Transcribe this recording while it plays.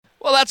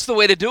Well, that's the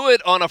way to do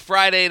it on a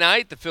Friday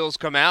night. The Phils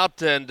come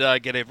out and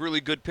get a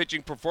really good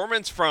pitching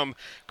performance from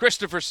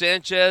Christopher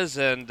Sanchez,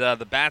 and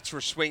the bats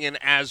were swinging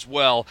as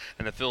well.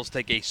 And the Phils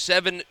take a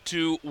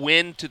 7-2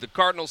 win to the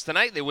Cardinals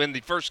tonight. They win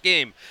the first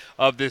game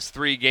of this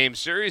 3-game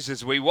series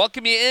as we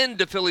welcome you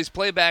into Phillies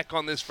playback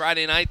on this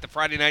Friday night, the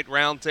Friday Night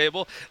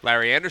Roundtable.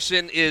 Larry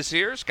Anderson is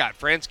here. Scott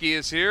Fransky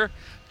is here.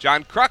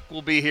 John Kruk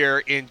will be here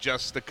in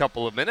just a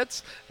couple of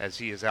minutes as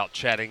he is out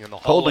chatting in the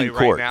hallway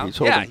right now. He's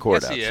holding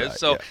court outside. Yes, he is.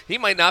 So he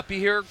might not be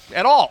here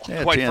at all,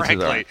 quite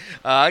frankly,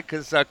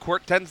 because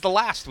court tends to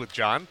last with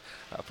John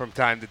from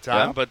time to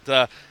time. Yeah.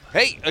 But,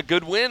 hey, a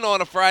good win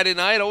on a Friday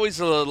night. Always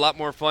a lot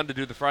more fun to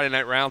do the Friday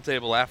Night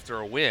Roundtable after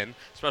a win,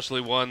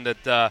 especially one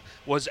that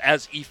was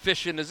as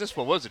efficient as this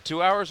one. What was it,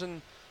 2 hours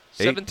and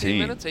 17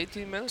 minutes,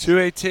 18 minutes?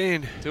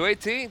 2:18.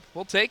 2:18.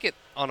 We'll take it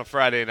on a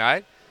Friday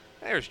night.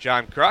 There's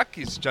John Kruk.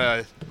 He's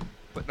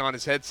putting on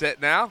his headset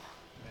now.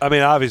 I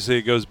mean, obviously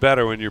it goes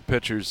better when your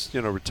pitcher's,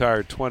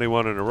 retired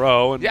 21 in a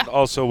row. And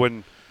also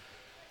when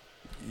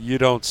you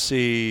don't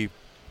see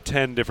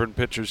 10 different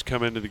pitchers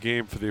come into the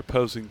game for the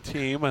opposing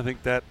team. I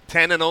think that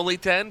 10 and only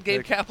 10,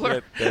 Gabe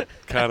Kapler? That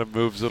kind of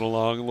moves it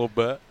along a little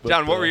bit. But,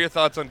 John, what were your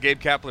thoughts on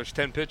Gabe Kapler's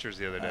 10 pitchers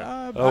the other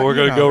day? We're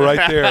going to go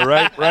right there,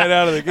 right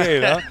out of the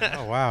gate, huh?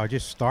 Oh, wow,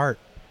 just start.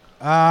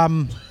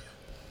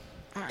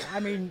 I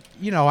mean,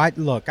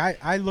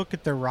 I look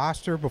at their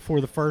roster before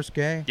the first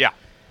game. Yeah.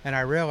 And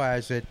I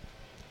realize that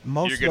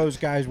most of those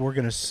guys we're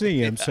going to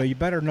see him, so you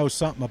better know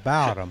something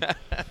about him.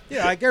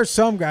 Like there's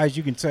some guys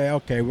you can say,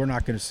 okay, we're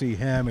not going to see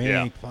him. He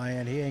ain't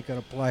playing. He ain't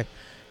going to play.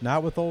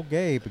 Not with old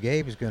Gabe.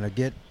 Gabe is going to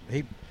get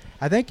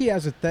I think he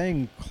has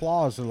a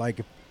clause of like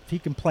if he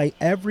can play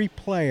every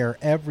player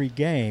every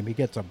game, he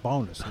gets a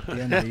bonus at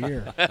the end of the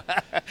year.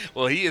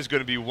 Well, he is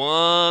going to be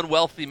one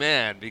wealthy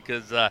man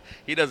because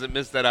he doesn't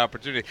miss that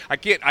opportunity.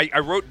 I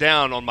wrote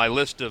down on my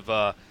list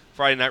of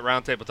Friday Night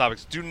Roundtable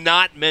topics, do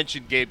not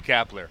mention Gabe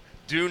Kapler.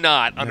 Do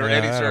not, under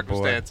any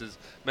circumstances,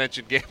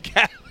 mention Gabe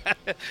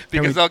Kapler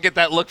because I'll get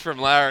that look from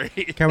Larry.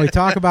 Can we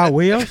talk about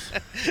Wheels?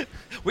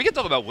 We can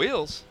talk about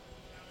Wheels.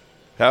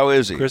 How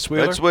is he? Chris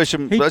Wheeler? Let's wish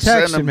him. Let's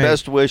send him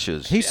best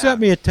wishes. He sent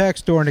me a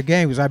text during the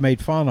game because I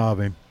made fun of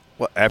him.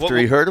 What, after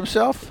he hurt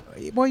himsaf?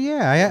 Well,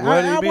 yeah.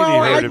 What do you mean he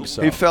hurt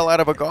himself? He fell out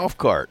of a golf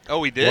cart.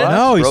 Oh, he did? What?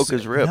 No, broke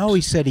his ribs. No,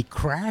 he said he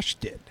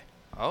crashed it.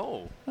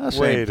 Oh.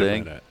 Same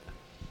thing.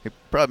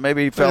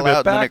 Maybe he fell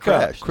out and then it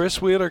crashed.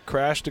 Chris Wheeler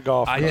crashed a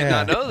golf cart. I did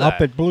not know that.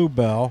 Up at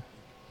Bluebell.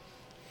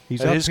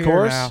 He's at up his here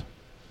course? now.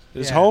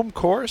 His home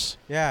course?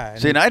 Yeah.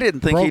 See, and I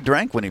didn't think he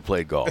drank when he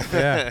played golf.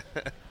 Yeah.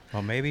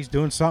 Well, maybe he's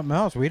doing something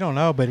else. We don't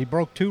know, but he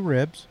broke 2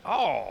 ribs.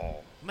 Oh,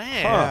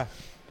 man. Yeah.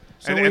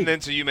 So and then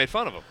you made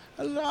fun of him.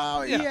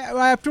 No, yeah.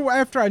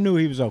 After I knew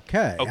he was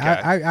okay.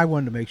 I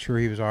wanted to make sure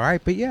he was all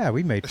right. But, yeah,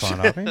 we made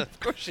fun of him. Of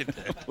course you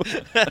did.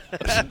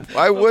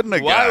 Why wouldn't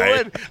a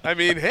guy? I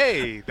mean,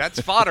 hey,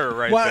 that's fodder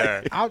right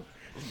there.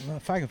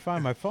 If I can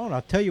find my phone,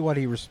 I'll tell you what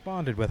he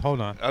responded with.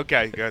 Hold on.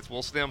 Okay, guys,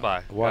 we'll stand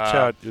by. Watch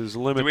out. There's a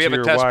limit to your Do we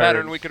have a test wiring.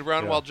 pattern we could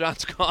run while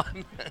John's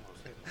gone?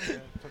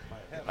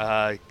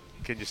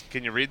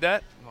 Can you read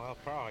that? Well,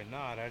 probably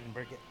not. I didn't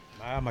bring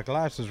it. My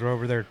glasses are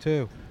over there,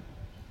 too.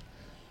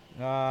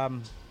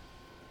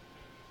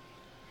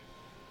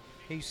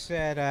 He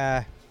said,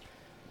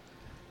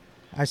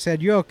 I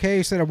said, you okay?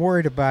 He said, I'm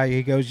worried about you.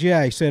 He goes,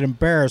 yeah. He said,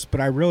 embarrassed, but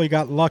I really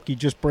got lucky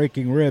just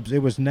breaking ribs. It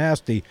was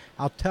nasty.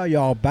 I'll tell you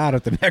all about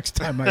it the next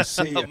time I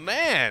see you. Oh,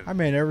 man. I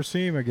may never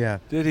see him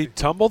again. Did he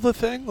tumble the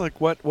thing?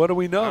 Like, what do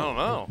we know? I don't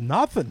know.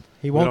 Nothing.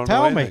 He won't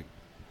tell me.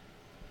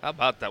 How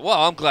about that? Well,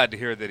 I'm glad to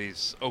hear that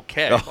he's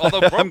okay.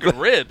 Although broken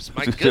ribs,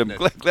 my goodness.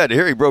 I'm glad to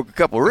hear he broke a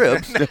couple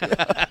ribs.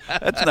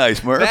 That's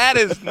nice, Murph. That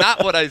is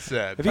not what I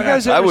said. Have you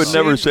guys I would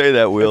never say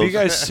that, Will. Have you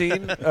guys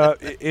seen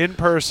in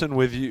person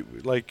with you,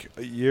 like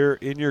you're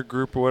in your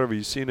group or whatever?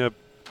 You seen a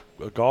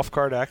golf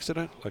cart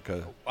accident, like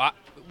a?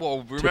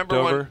 Well,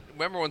 remember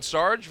when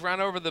Sarge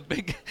ran over the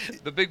big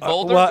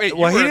boulder? Well, Wait,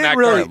 he didn't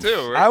really.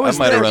 Too, right? I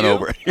might have run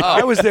over it.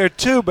 I was there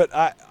too, but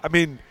I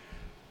mean.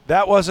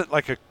 That wasn't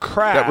like a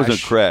crash. That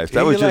wasn't a crash.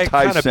 That was just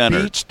high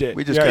center. Beached it.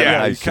 We just kind of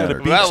high center.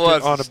 Beached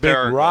it on a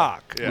big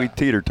rock. Yeah. We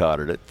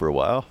teeter-tottered it for a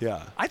while.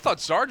 Yeah. I thought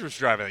Sarge was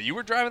driving that. You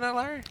were driving that,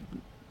 Larry?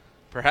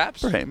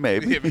 Perhaps?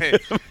 Maybe.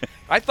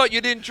 I thought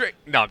you didn't drink.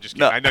 No, I'm just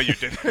kidding. No. I know you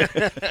didn't.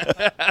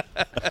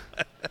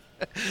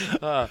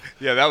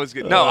 Yeah, that was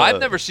good. No, I've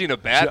never seen a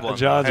bad one.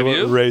 John's Have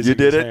you? raising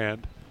his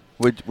hand.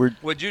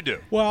 What'd you do?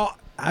 Well,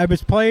 I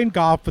was playing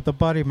golf with a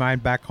buddy of mine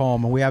back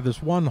home, and we have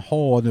this one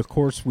hole, and of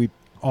course we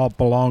all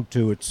belong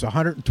to. It's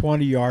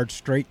 120 yards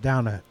straight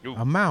down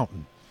a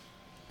mountain.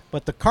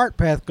 But the cart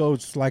path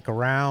goes like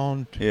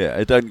around. Yeah,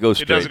 it doesn't go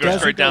straight. It doesn't go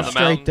straight down the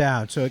mountain. Straight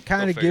down. So it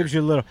kind of gives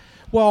you a little.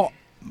 Well,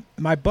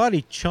 my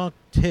buddy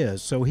chunked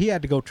his, so he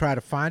had to go try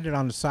to find it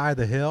on the side of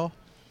the hill.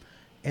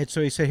 And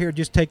so he said, here,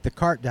 just take the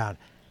cart down.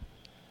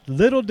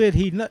 Little did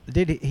he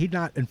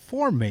not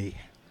inform me,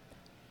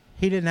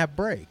 he didn't have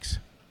brakes.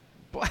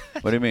 What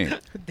do you mean?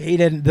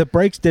 The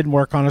brakes didn't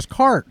work on his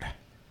cart.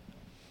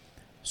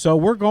 So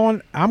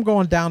I'm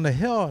going down the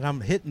hill, and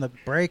I'm hitting the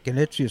brake, and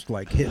it's just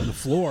like hitting the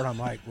floor. And I'm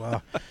like,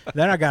 well,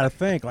 then I got to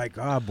think, like,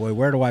 oh, boy,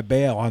 where do I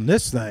bail on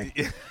this thing?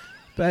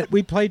 But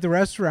we played the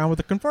rest around with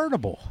a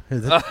convertible.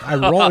 It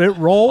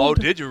rolled. Oh,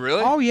 did you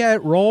really? Oh, yeah,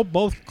 it rolled.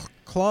 Both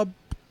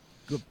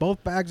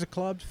bags of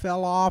clubs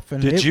fell off.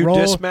 And did you rolled.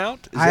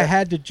 dismount? I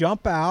had to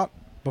jump out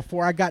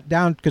before I got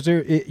down because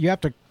you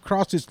have to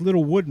cross this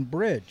little wooden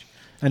bridge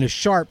and a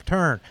sharp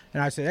turn.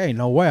 And I said, hey,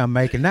 no way I'm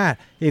making that.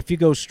 If you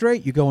go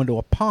straight, you go into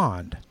a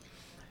pond.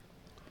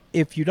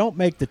 If you don't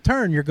make the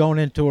turn, you're going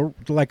into a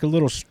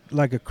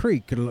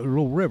creek, a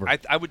little river.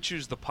 I would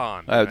choose the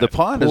pond. The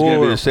pond is going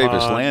to be the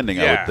safest landing,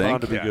 I would think.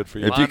 Pond would be good for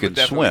you. If you can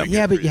swim.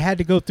 Yeah, but you had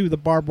to go through the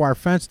barbed wire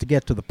fence to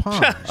get to the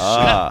pond.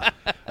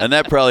 And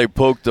that probably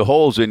poked the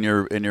holes in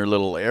your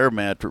little air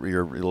mattress,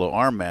 your little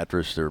arm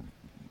mattress, or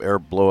air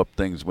blow up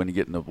things when you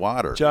get in the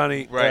water.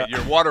 Johnny, right?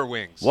 Your water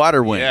wings.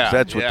 Water wings.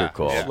 That's what they're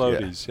called.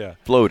 Floaties. Yeah.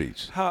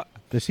 Floaties.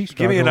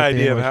 Give me an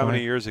idea of how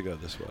many years ago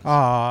this was.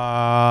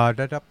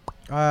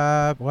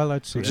 Well,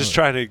 let's see. I'm just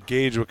trying to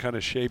gauge what kind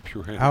of shape you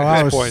were in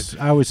at this point.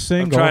 I was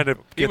single. I'm trying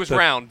to he was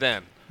round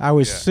then. I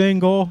was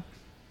single.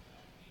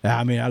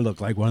 I mean, I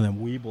look like one of them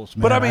weebles,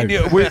 man. But, I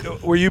mean,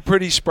 were you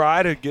pretty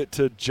spry to get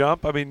to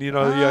jump? I mean, you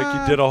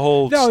did a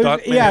whole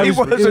stunt. Yeah, he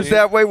wasn't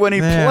that way when he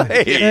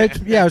played.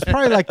 It was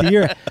probably like the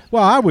year.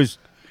 Well, I was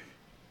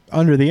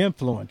under the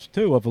influence,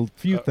 too, of a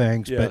few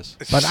things. Yes.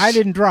 But I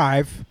didn't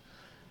drive.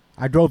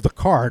 I drove the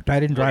cart. I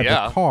didn't drive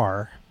the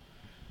car.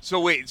 So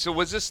wait, so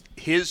was this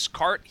his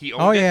cart? He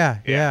owned it?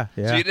 Yeah.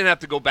 So you didn't have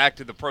to go back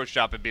to the pro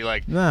shop and be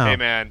like, hey,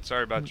 man,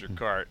 sorry about your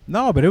cart.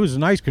 No, but it was a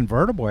nice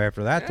convertible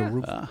after that. The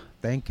roof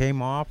thing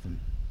came off. And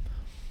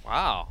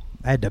wow.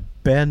 I had to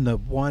bend the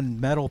one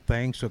metal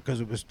thing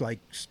because it was like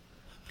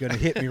going to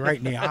hit me right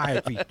in the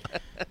eye.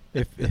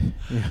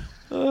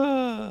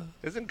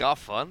 Isn't golf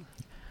fun?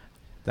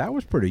 That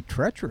was pretty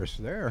treacherous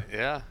there.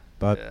 Yeah.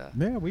 But,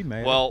 we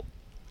made it. Well,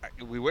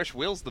 we wish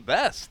Wheels the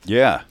best.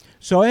 Yeah.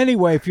 So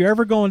anyway, if you're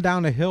ever going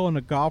down a hill in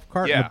a golf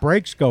cart and the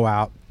brakes go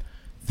out,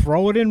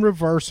 throw it in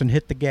reverse and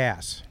hit the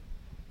gas.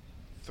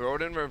 Throw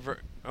it in reverse.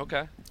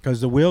 Okay.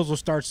 Because the wheels will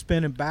start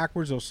spinning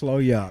backwards. They'll slow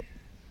you up.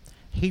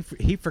 He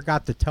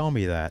forgot to tell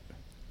me that.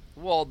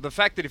 Well, the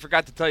fact that he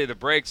forgot to tell you the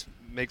brakes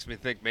makes me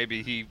think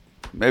maybe he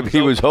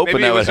was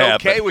hoping that would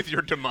happen. Okay with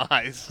your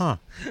demise. Huh.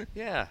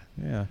 Yeah.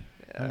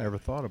 I never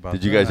thought about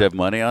that. Did you guys have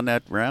money on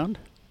that round?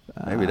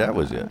 Maybe that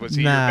was it. Was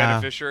he your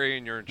beneficiary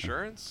in your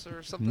insurance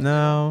or something?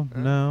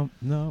 No.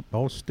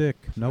 Old stick.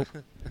 Nope.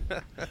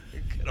 Good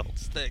old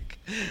stick.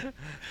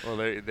 Well,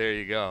 there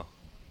you go.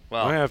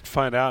 Well, I have to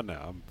find out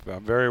now.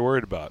 I'm very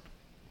worried about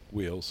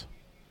Wheels.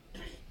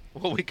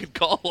 Well, we could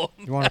call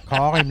him. You want to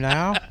call him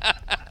now?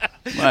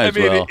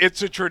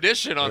 It's a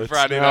tradition on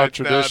Friday nights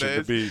tradition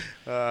nowadays.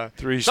 To be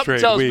 3 Something straight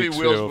tells weeks.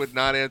 me Wheels would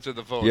not answer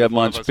the phone. You have him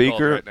on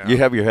speaker? Right, you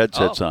have your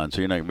headsets on,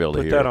 so you're not going to be able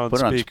to hear it.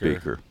 Put it on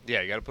speaker.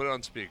 Yeah, you got to put it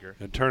on speaker.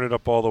 And turn it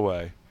up all the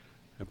way.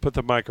 And put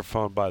the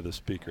microphone by the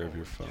speaker of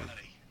your phone.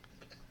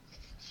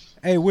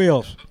 Hey,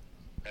 Wheels.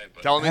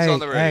 Tell him he's on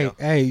the radio.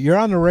 Hey, you're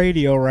on the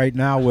radio right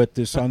now with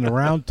this on the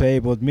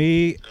Roundtable with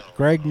me,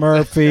 Greg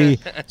Murphy,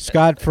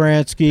 Scott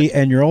Fransky,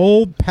 and your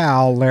old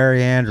pal,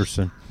 Larry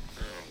Anderson.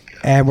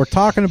 And we're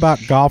talking about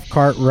golf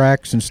cart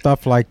wrecks and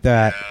stuff like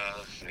that.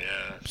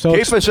 Yeah. So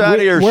keep us out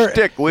of your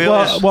stick,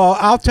 Wheels. Well,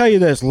 I'll tell you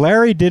this.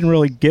 Larry didn't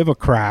really give a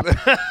crap.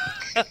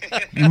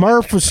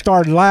 Murph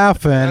started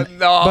laughing,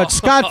 but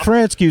Scott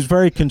Fransky was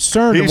very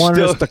concerned and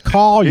wanted us to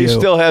call you. He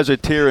still has a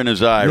tear in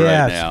his eye right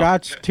now. Yeah,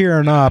 Scott's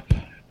tearing up.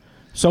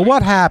 So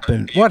what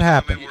happened? What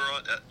happened? We're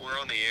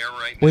on the air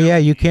right now. Well, yeah,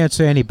 you can't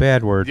say any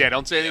bad words. Yeah,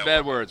 don't say any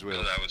bad words,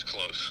 Wheels. That was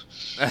close.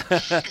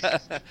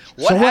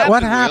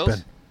 What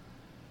happened?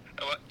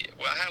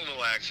 Well, I had a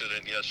little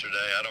accident yesterday.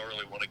 I don't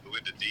really want to go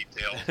into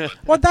detail. But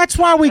well, that's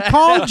why we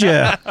called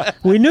you.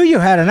 We knew you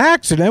had an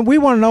accident. We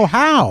want to know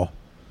how.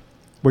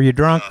 Were you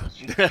drunk?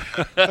 I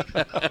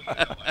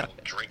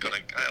don't drink on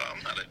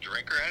I'm not a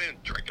drinker. I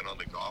didn't drink it on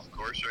the golf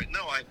course. Right?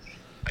 No,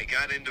 I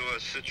got into a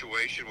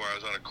situation where I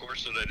was on a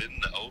course that I didn't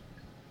know,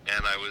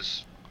 and I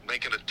was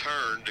making a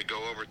turn to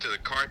go over to the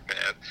cart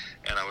path,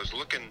 and I was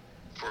looking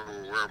for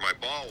where my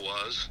ball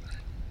was,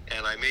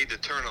 and I made the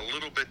turn a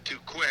little bit too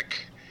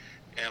quick,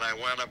 and I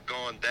wound up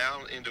going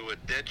down into a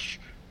ditch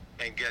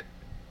and get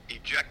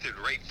ejected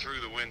right through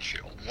the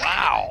windshield.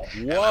 Wow.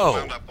 And I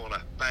wound up on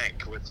a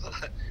bank with,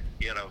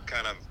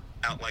 kind of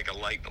out like a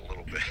light a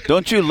little bit.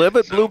 Don't you live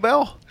at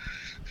Bluebell?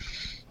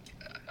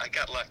 I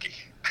got lucky.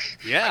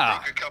 Yeah.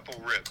 I broke a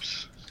couple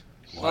ribs.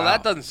 Wow. Well,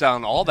 that doesn't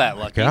sound all that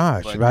lucky.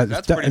 Gosh.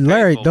 That's pretty and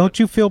Larry, painful, don't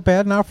you feel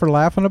bad now for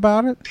laughing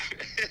about it?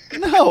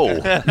 No,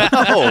 not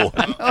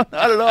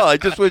at all. I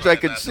just wish I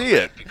could see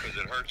it. Because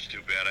it hurts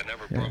too bad. I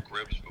never broke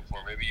ribs before.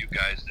 Maybe you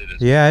guys did.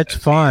 It's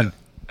fun.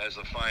 As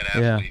the fine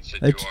athletes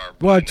that you are.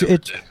 Well,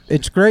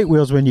 it's great,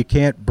 Wheels, when you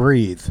can't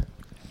breathe.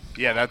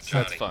 Yeah, that's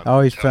fun.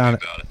 Always found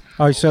it.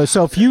 Oh, so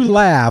if you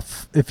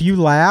laugh,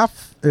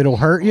 it'll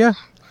hurt you.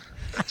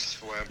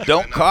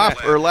 Don't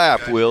cough or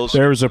laugh, Wheels.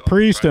 There's a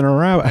priest in a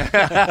rabbit.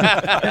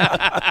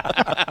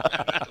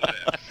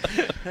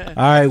 All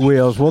right,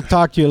 Wheels. We'll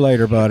talk to you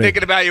later, buddy.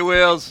 Thinking about you,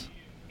 Wheels.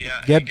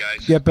 Yeah, Get hey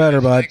guys. get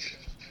better, bud.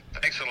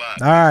 Thanks a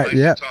lot. All right, Nice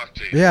yeah. to talk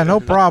to you. Yeah, no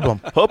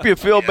problem. Hope you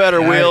feel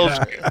better, Wheels.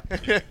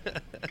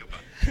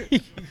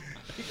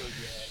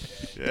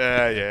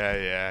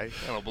 Yeah. I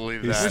don't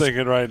believe He's that.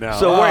 thinking right now.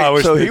 So I wait,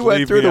 wish so they'd he went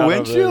leave through me the out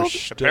of their windshield?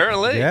 shtick.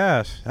 Apparently.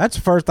 Yes, that's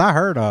the first I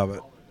heard of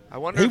it. I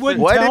wonder He if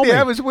wouldn't Why tell did he me.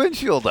 have his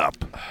windshield up?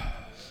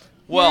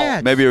 Well,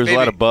 Yeah. Maybe there was a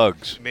lot of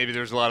bugs. Maybe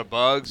there's a lot of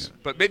bugs,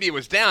 but maybe it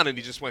was down and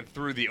he just went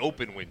through the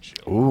open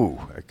windshield. Ooh,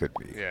 that could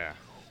be.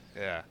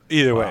 Yeah.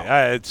 Either way,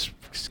 it's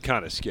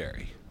kind of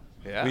scary.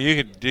 Yeah. I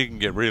mean, you can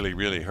get really,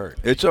 really hurt.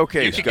 It's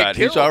okay, You could Scott. get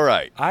He's killed. all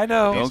right. I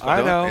know.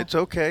 I know. It's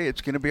okay.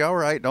 It's going to be all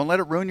right. Don't let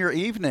it ruin your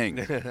evening.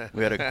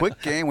 We had a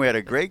quick game. We had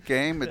a great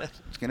game.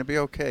 It's going to be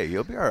okay.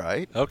 You'll be all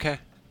right. Okay.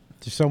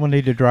 Does someone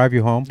need to drive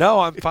you home? No,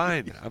 I'm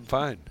fine. I'm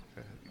fine.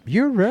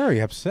 You're very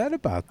upset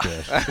about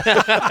this.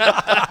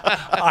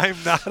 I'm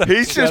not.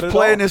 He's upset just at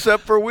playing all. this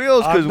up for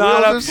Wheels because I'm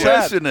not Wheels is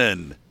upset.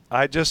 listening.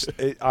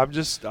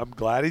 I'm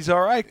glad he's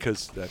all right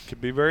because that can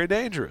be very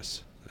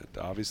dangerous. And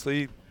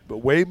obviously, but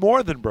way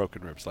more than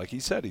broken ribs. Like he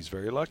said, he's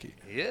very lucky.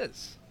 He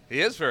is.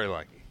 He is very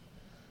lucky.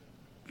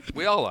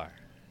 We all are.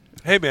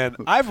 Hey, man,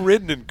 I've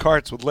ridden in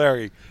carts with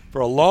Larry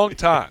for a long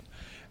time,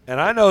 and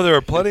I know there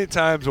are plenty of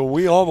times when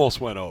we almost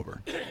went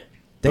over.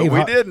 But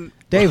we didn't.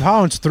 Dave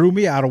Hollins threw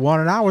me out of one,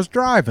 and I was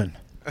driving.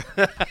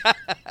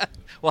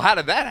 Well, how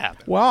did that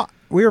happen? Well,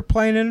 we were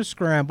playing in a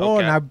scramble,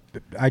 Okay. and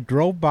I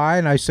drove by,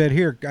 and I said,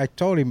 "Here." I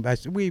told him, I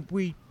said,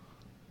 "We."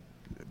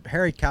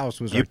 Harry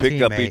Cowles was You our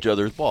picked up teammate. each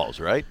other's balls,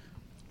 right?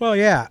 Well,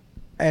 yeah,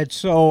 and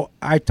so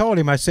I told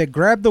him, I said,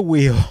 "Grab the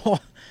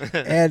wheel,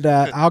 and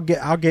I'll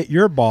get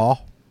your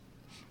ball."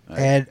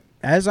 And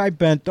as I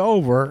bent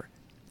over,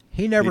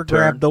 he never He turned.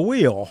 grabbed the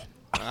wheel,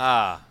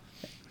 Ah.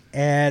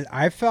 and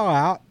I fell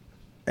out,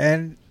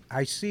 and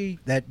I see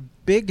that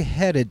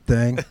big-headed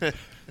thing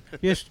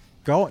just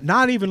going,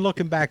 not even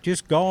looking back,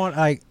 just going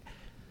like,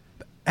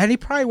 and he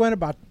probably went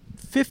about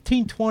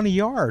 15, 20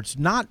 yards,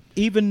 not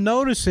even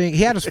noticing.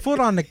 He had his foot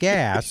on the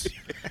gas,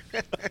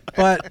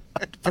 but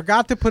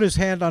forgot to put his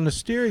hand on the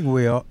steering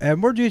wheel,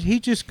 and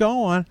he's just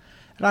going,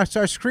 and I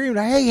start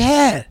screaming, "Hey,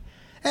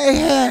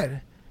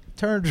 head!"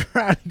 Turns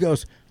around and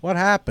goes, "What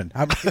happened?"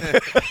 I'm like,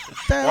 "What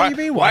the hell do you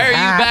mean, Why what are you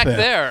back happened?"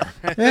 there?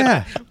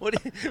 Yeah.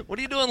 What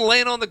are you doing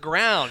laying on the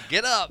ground?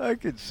 Get up. I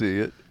could see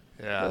it.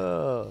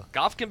 Yeah.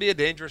 Golf can be a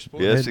dangerous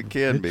sport. Yes, it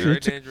can be. Very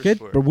It's a dangerous good-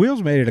 sport. but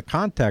Wheels made it a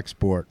contact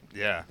sport.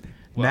 Yeah.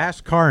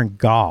 NASCAR and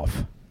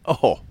golf.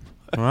 Oh,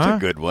 that's Huh? a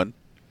good one.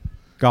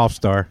 Golf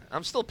star.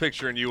 I'm still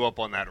picturing you up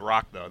on that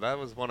rock, though. That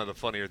was one of the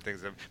funnier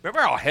things.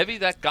 Remember how heavy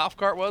that golf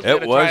cart was?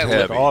 It was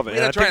heavy. All of it. We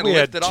had And to I try think and we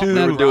lift had it off two-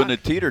 that We were doing the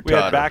rock. teeter We had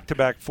totter.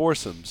 back-to-back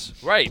foursomes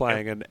Right.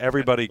 playing, and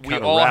everybody We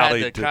kind of all had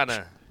rallied to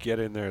kinda- get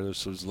in there.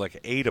 This was like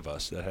 8 of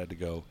us that had to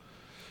go.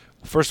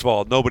 First of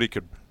all, nobody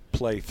could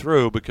play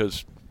through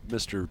because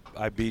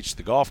I beached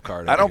the golf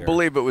cart. I over don't here.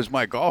 believe it was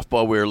my golf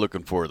ball we were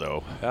looking for,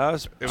 though. It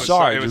was It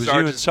Sarge. It was you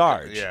and Sarge's-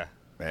 Sarge. Yeah.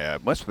 Yeah,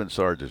 it must have been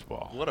Sarge's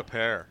ball. What a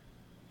pair.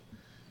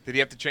 Did he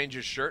have to change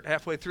his shirt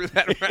halfway through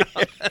that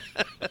round?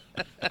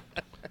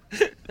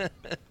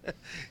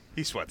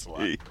 He sweats a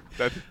lot.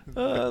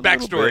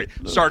 Backstory: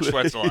 Sarge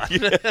sweats a lot.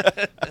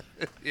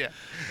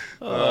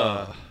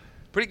 Yeah.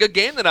 Pretty good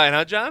game tonight,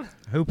 huh, John?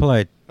 Who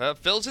played?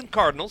 Phils and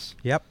Cardinals.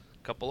 Yep.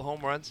 Couple of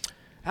home runs.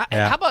 How,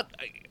 Yeah. how about?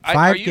 Are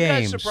 5 you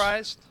games. guys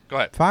surprised? Go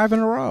ahead. 5 in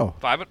a row.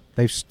 5.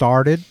 They've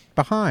started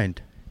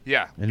behind.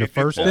 Yeah. In the If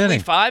first only inning.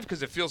 5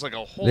 because it feels like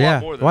a whole Yeah.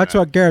 lot more than Well, that's that.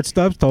 what Garrett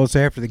Stubbs told us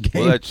after the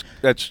game. Well,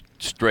 that's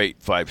straight,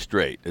 5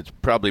 straight. It's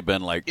probably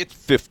been like It's-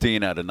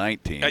 15 out of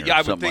 19 or yeah, I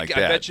would something think- like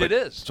I that. bet you but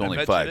it is. It's I only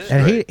bet you 5 it is.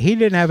 and straight. he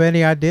didn't have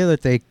any idea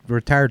that they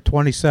retired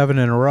 27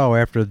 in a row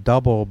after the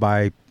double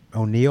by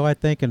O'Neill, I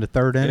think, in the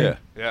third inning. Yeah.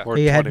 Yeah. Or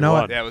He had no-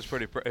 21. Yeah, it was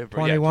pretty.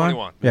 21?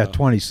 Yeah, Yeah,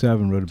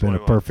 27 would have been a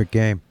 21. perfect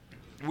game.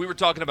 We were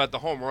talking about the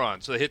home run.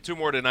 So they hit 2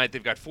 more tonight.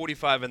 They've got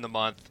 45 in the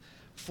month.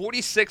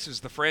 46 is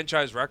the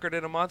franchise record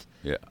in a month.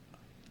 Yeah.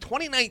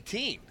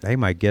 2019. They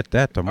might get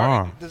that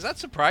tomorrow. Does that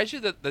surprise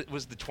you that it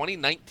was the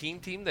 2019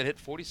 team that hit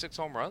 46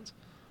 home runs?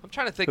 I'm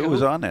trying to think Who of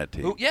was on that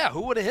team?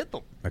 Who would have hit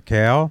them?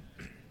 McHale,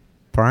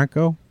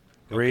 Franco,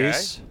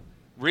 Reese,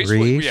 Reese.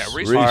 Reese. Yeah,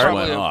 Reese, Reese was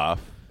probably went off.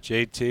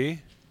 JT.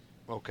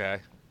 Okay.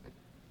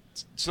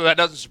 So that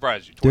doesn't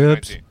surprise you.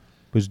 Dubs. 2019.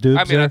 Was Dubs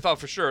I mean, there? I thought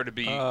for sure it'd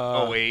be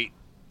 08,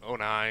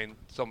 09,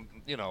 some,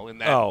 in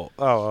that.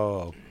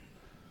 Oh.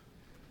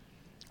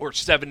 Or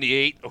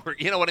 78, or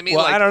you know what I mean?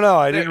 Well, Like, I don't know.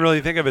 I didn't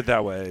really think of it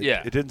that way.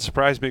 Yeah. It didn't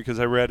surprise me because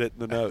I read it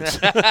in the notes.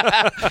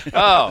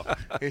 Oh,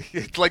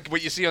 it's like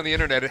what you see on the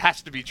internet. It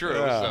has to be true.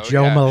 Yeah. So,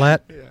 Joe yeah. Millette.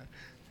 Yeah.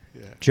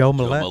 Joe Joe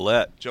Millette.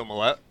 Millette. Joe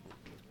Millette.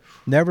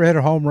 Never hit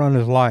a home run in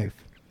his life.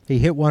 He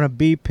hit one of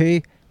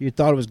BP. You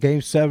thought it was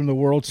Game 7 of the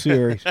World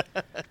Series.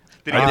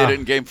 Did I he did it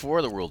in Game 4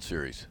 of the World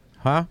Series.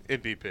 Huh?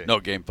 in BP? No,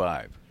 Game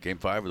 5. Game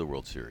 5 of the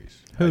World Series.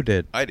 Who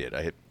did? I did.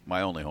 I hit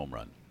my only home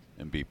run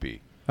in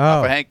BP. Oh.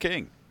 Off of Hank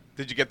King.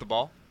 Did you get the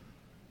ball?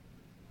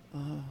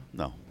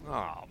 No.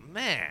 Oh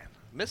man,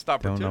 missed Don't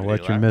opportunity. know what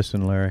you're Larry.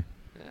 missing, Larry.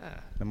 Yeah.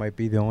 That might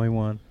be the only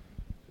one.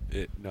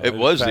 It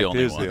was the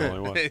only one. The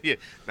only one. Yeah,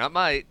 not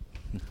might.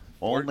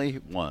 Only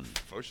one.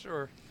 For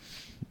sure.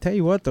 Tell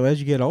you what, though, as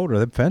you get older,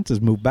 the fences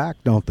move back,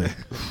 don't they?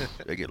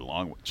 They get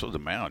long. So the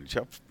mound. See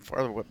how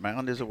far what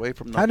mound is away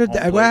from the How did home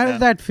plate how now?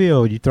 did that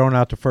feel? You throwing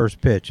out the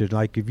first pitch? It's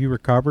like, have you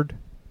recovered?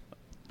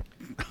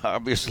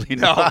 Obviously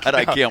not.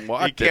 I can't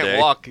walk He can't today.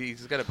 walk.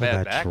 He's got a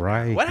bad that's back.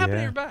 right, What happened to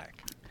yeah. your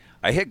back?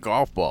 I hit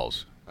golf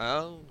balls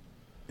Oh.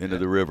 into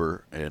the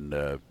river, and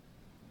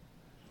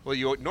Well,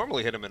 you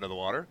normally hit him into the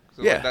water.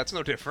 So Yeah. that's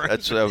no different.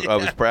 that's I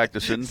was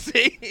practicing.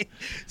 See,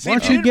 Why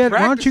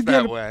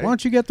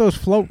don't you get those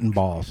floating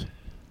balls?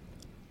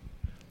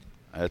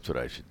 That's what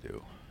I should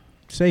do.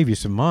 Save you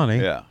some money.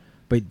 Yeah.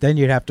 But then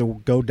you'd have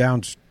to go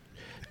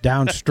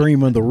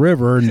downstream of the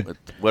river and But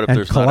what if and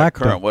there's not a collect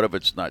current? them. What if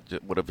it's not?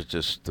 What if it's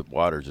just the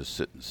water just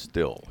sitting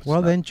still? It's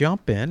Well, not- then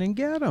jump in and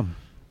get them.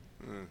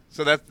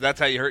 So that's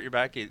how you hurt your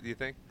back. You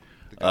think?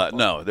 The golf ball?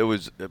 no, there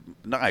was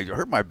no. I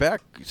hurt my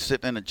back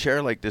sitting in a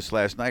chair like this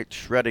last night,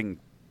 shredding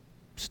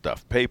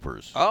stuff,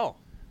 papers, Oh,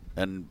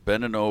 and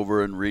bending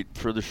over and reach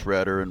for the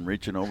shredder and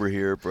reaching over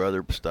here for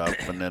other stuff,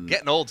 and then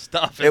getting old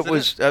stuff. it Isn't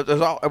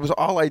was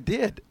all I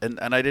did, and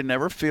I didn't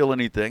ever feel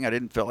anything. I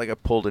didn't feel like I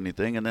pulled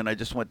anything, and then I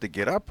just went to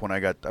get up when I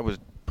was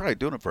probably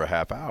doing it for a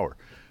half hour.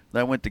 Then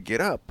I went to get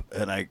up,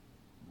 and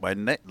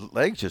my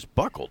legs just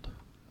buckled,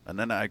 and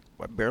then I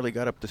barely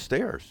got up the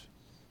stairs.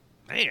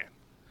 Man,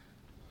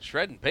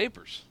 shredding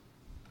papers.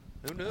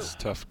 Who knew? It's a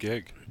tough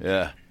gig.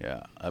 Yeah.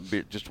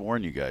 Just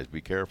warn you guys,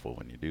 be careful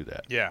when you do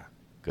that, Yeah.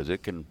 because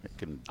it can.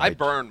 I bite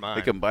burn you. mine.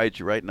 It can bite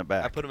you right in the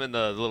back. I put them in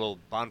the little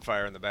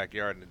bonfire in the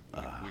backyard,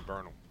 and we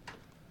burn them.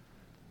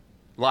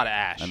 A lot of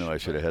ash. I know I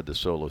should have had the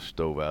solo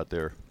stove out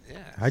there. Yeah.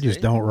 I just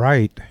see? don't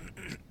write.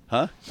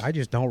 Huh? I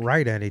just don't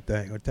write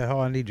anything. What the hell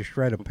I need to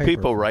shred a paper?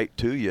 People for? write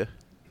to you.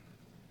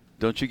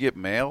 Don't you get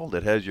mail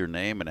that has your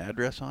name and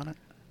address on it?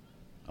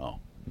 Oh.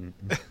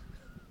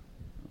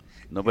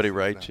 Nobody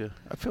writes you?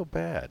 I feel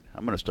bad.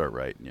 I'm going to start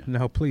writing you.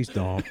 No, please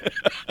don't.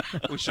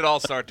 We should all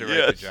start to write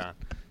Yes. to John.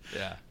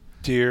 Yeah.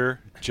 Dear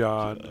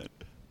John,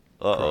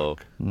 Uh-oh.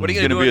 What are you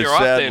It's going to do gonna on be a your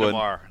off sad day one.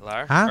 tomorrow,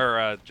 Larry? Huh?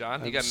 Or John?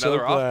 You I'm got so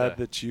another off glad day.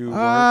 that you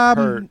weren't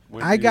hurt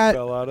when I you got-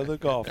 fell out of the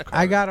golf cart.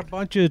 I got a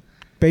bunch of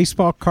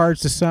baseball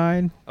cards to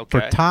sign for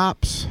Okay.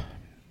 tops,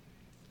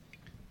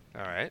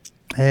 All right.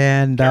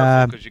 and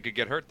Careful, because you could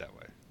get hurt that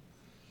way.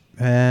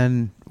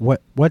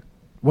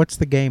 what's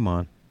the game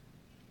on?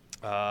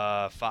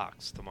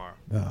 Fox tomorrow.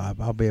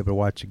 I'll be able to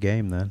watch the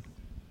game then.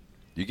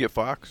 You get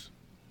Fox?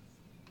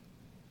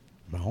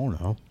 I don't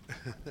know.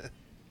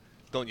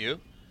 Don't you?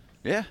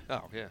 Yeah.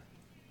 Oh, yeah.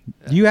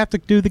 Do you have to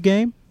do the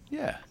game?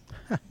 Yeah.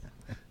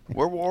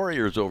 We're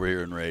warriors over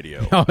here in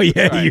radio. Oh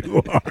yeah, Right. you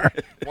are.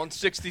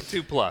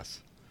 162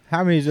 plus.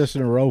 How many is this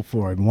in a row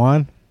for him?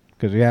 One?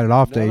 Because we had an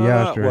off day No,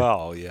 yesterday.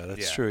 Well, yeah,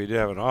 that's Yeah. true. He did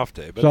have an off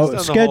day. But So, it's done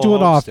the scheduled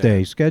whole off homestand.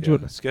 day,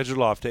 scheduled- Yeah, scheduled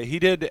off day. He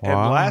did, and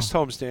Wow. last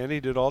homestand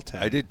he did all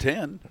 10. I did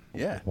 10.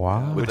 Yeah.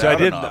 Wow. Which Without I an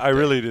didn't. off I day.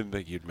 really didn't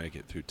think you'd make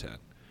it through 10.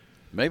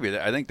 Maybe.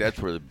 I think that's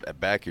where the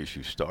back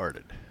issue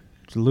started.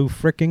 It's Lou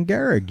frickin'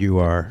 Gehrig, you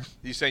are.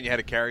 You saying you had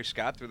to carry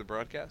Scott through the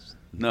broadcast?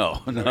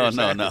 No. what you're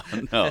saying?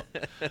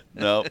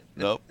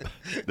 Nope.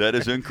 That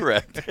is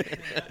incorrect.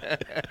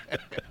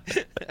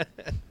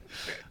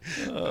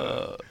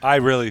 I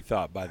really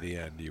thought by the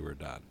end you were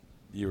done.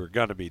 You were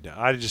going to be done.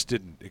 I just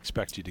didn't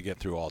expect you to get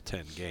through all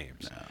 10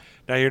 games. No.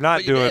 Now you're not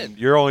But you doing. did.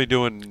 You're only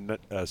doing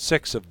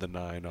 6 of the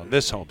 9 on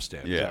this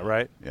homestand. Is Yeah. that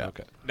right? Yeah.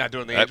 Okay. Not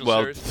doing the Angel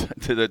well, series?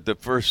 the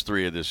first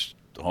 3 of this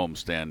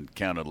homestand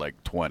counted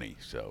like 20,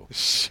 so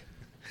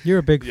You're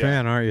a big Yeah.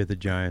 fan, aren't you, of the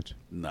Giants?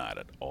 not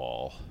at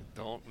all.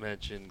 Don't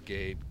mention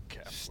Gabe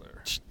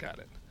Kessler. Got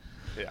it.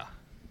 Yeah.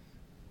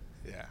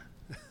 Yeah.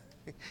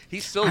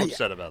 He's still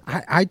upset about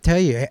that. I tell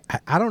you,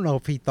 I don't know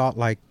if he thought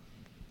like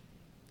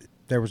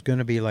there was going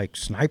to be like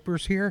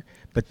snipers here,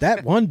 but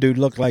that one dude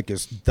looked like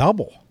his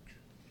double.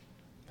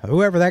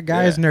 Whoever that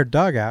guy is Yeah. in their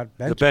dugout,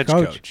 The bench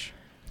coach.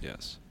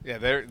 Yes. Yeah,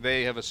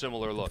 they have a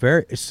similar look.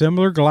 Very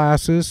similar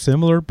glasses,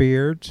 similar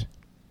beards.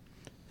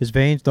 His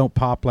veins don't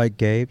pop like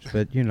Gabe's,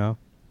 but you know,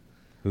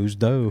 who's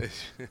dough?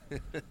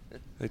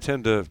 They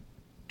tend to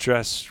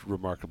dress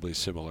remarkably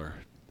similar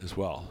as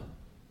well.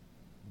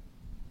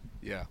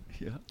 Yeah.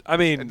 Yeah. I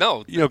mean,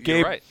 No, you know,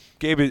 you're right.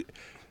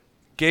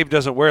 Gabe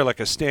doesn't wear like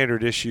a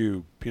standard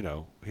issue. You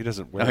know, he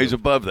doesn't wear. No, he's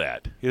above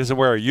that. he doesn't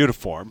wear a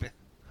uniform.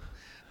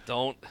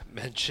 Don't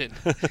mention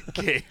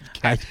Gabe.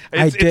 I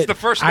It's did- the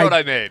first note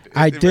I made.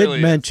 I It did really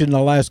is. mention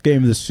the last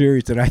game of the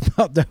series that I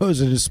thought that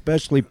was an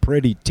especially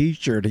pretty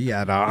T-shirt he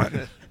had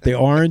on, the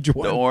orange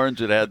one. The orange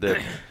that had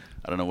that,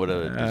 I don't know what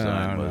other design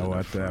I don't was. know in the what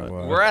that front.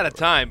 was. We're out of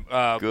time,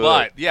 Good.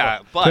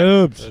 but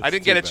Boobs. I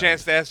didn't get a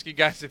chance to ask you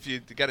guys if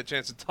you got a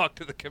chance to talk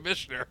to the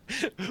commissioner,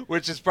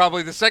 which is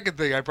probably the second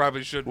thing I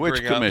probably should Which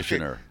bring up.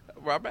 commissioner?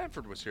 Rob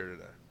Manfred was here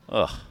today.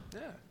 Ugh.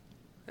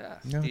 Yeah.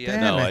 No, He,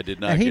 damn No, it. I did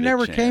not And he get a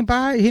never came chance.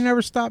 by. He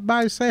never stopped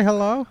by to say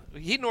hello.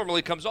 he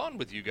normally comes on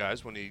with you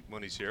guys when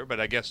he's here,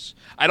 but I guess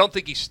I don't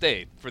think he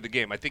stayed for the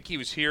game. I think he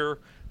was here,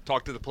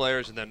 talked to the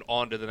players, and then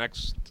on to the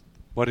next.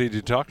 What did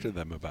you talk to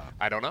them about?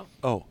 I don't know.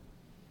 Oh,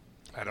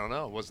 I don't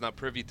know. Was not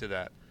privy to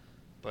that.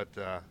 But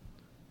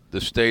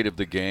the state of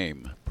the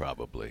game,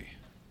 probably.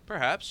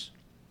 perhaps.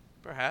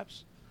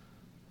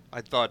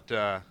 I thought.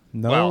 No.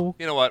 Well,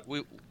 you know what?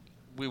 We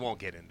won't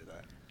get into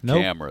that.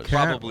 Nope. Cameras.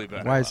 Probably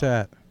better. Why is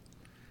that?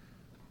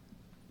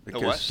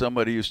 Because what?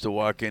 somebody used to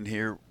walk in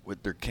here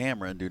with their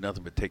camera and do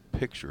nothing but take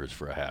pictures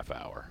for a half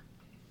hour.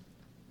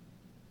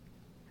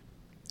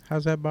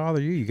 How's that bother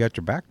you? You got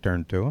your back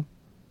turned to him.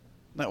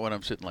 Not when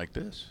I'm sitting like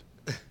this.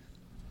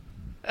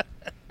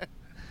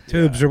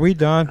 Tubes, are we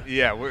done?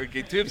 Yeah,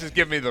 Tubes has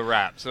given me the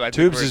rap, so I think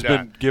Tubes we're has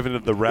done. been giving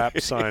it the rap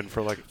sign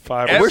for like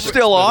 5 Every- or We're 6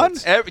 still on?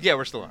 minutes. Yeah,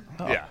 we're still on.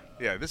 Oh.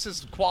 Yeah. This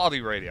is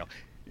quality radio.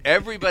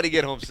 Everybody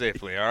get home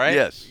safely, all right?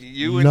 Yes.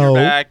 You and No. your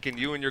back, and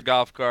you and your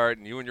golf cart,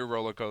 and you and your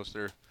roller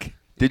coaster.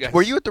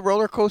 Were you at the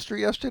roller coaster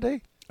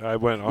yesterday? I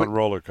went on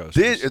roller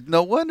coasters.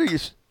 No wonder you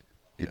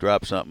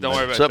dropped something. Don't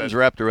worry about Something's that.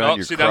 wrapped around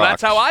your see, Crocs. now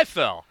that's how I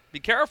fell. Be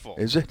careful.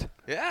 Is it?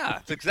 Yeah,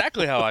 it's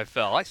exactly how I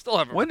fell. I still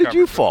haven't When did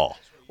you recovered. fall?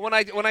 When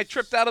I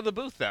tripped out of the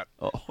booth that.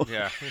 Oh.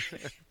 Yeah.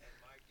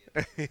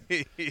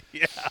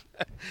 Yeah.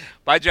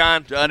 Bye,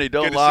 John. Johnny, Good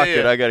don't to lock see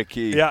it. you. I got a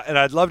key. Yeah, and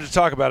I'd love to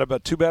talk about it,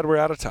 but too bad we're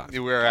out of time.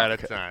 We're out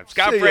of time.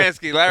 Scott See ya.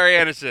 Fransky, Larry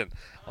Anderson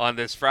on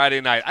this Friday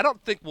night. I don't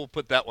think we'll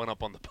put that one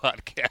up on the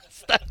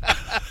podcast.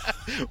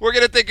 We're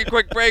going to take a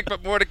quick break,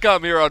 but more to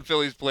come here on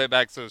Phillies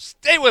Playback, so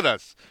stay with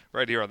us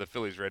right here on the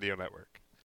Phillies Radio Network.